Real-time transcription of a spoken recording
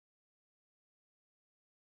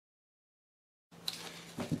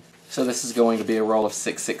So this is going to be a roll of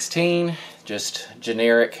 616, just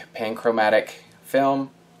generic Panchromatic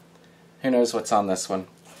film. Who knows what's on this one?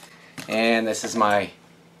 And this is my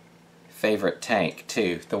favorite tank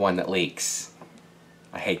too, the one that leaks.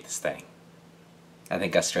 I hate this thing. I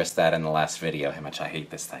think I stressed that in the last video, how much I hate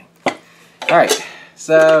this thing. Alright,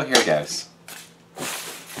 so here it goes.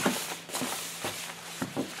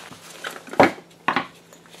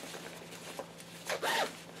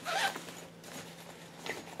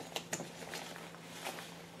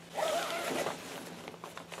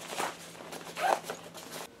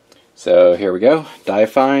 So here we go,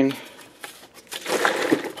 Diafine,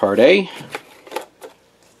 Part A.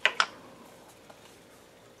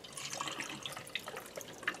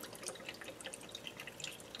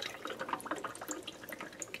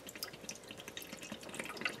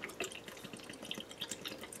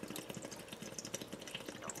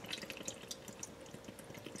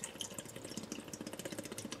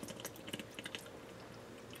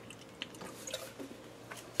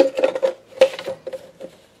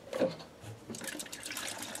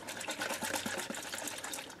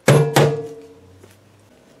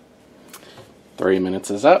 Three minutes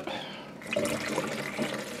is up.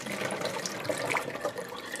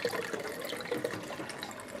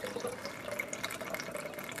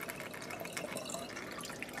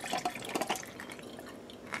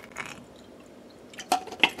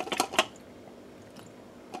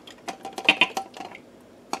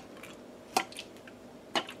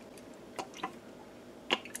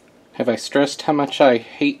 Have I stressed how much I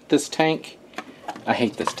hate this tank? I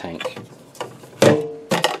hate this tank.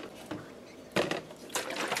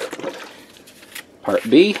 Part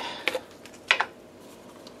B.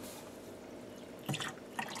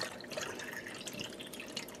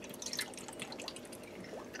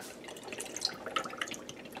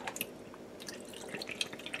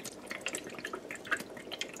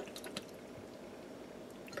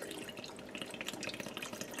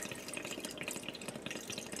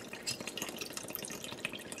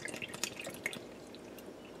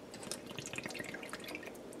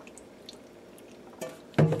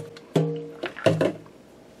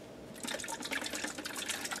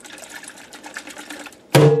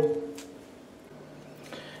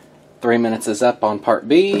 Three minutes is up on Part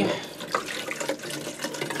B.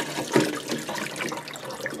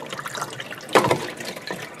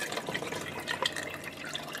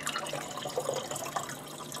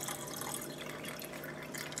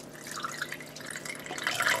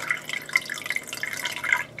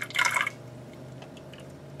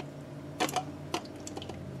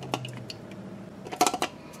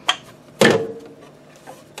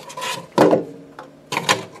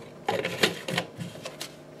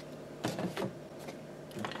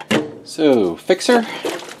 So, fixer.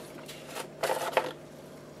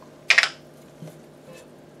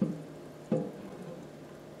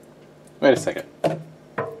 Wait a second.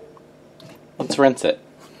 Let's rinse it.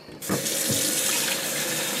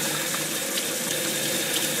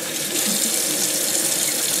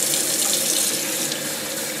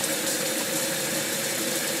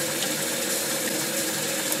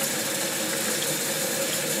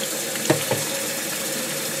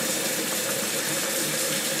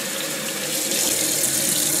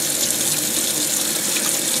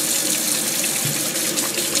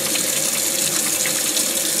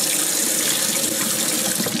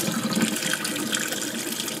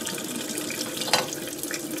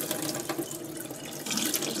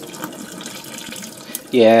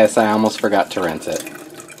 Yes, I almost forgot to rinse it.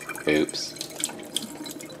 Oops.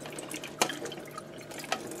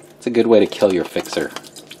 It's a good way to kill your fixer.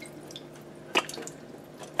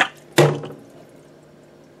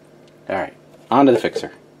 Alright, on to the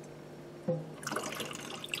fixer.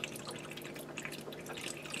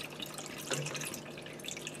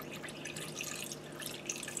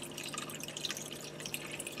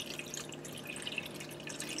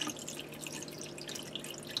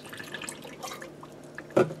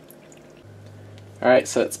 Alright,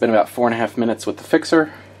 so it's been about 4.5 minutes with the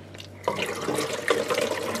fixer.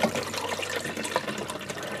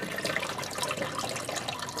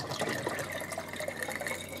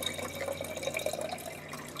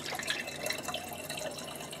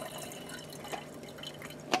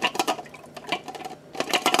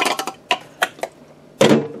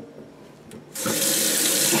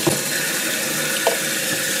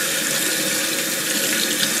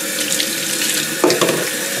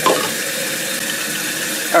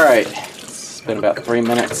 Alright, it's been about 3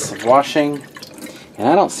 minutes of washing, and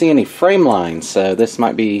I don't see any frame lines, so this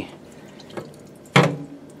might be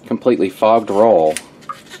completely fogged roll.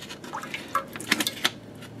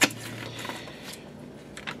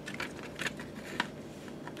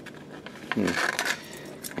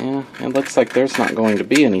 Yeah, it looks like there's not going to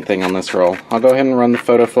be anything on this roll. I'll go ahead and run the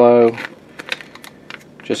photo flow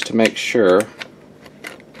just to make sure.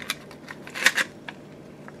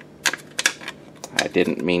 I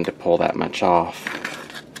didn't mean to pull that much off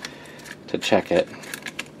to check it.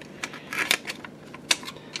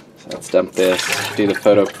 So let's dump this, do the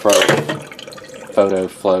photo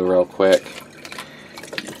flow real quick,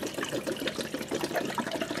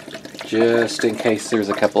 just in case there's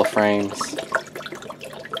a couple of frames.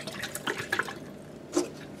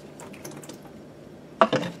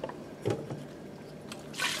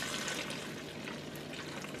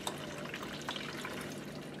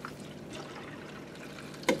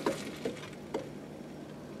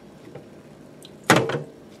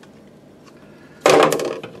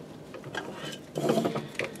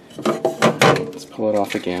 Pull it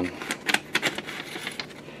off again.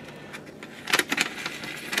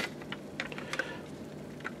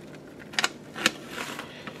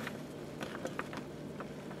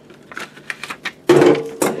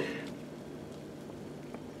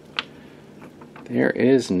 There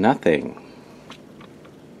is nothing.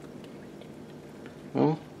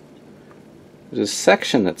 Well, there's a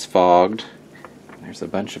section that's fogged. There's a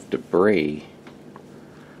bunch of debris.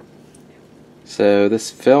 So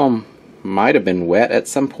this film might have been wet at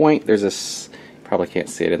some point. There's this, probably can't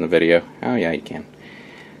see it in the video. Oh yeah, you can.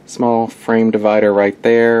 Small frame divider right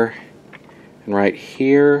there and right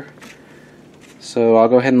here. So I'll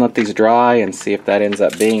go ahead and let these dry and see if that ends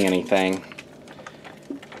up being anything.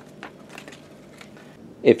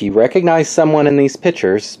 If you recognize someone in these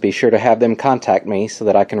pictures, be sure to have them contact me so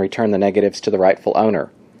that I can return the negatives to the rightful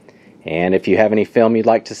owner. And if you have any film you'd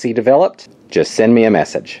like to see developed, just send me a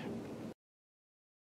message.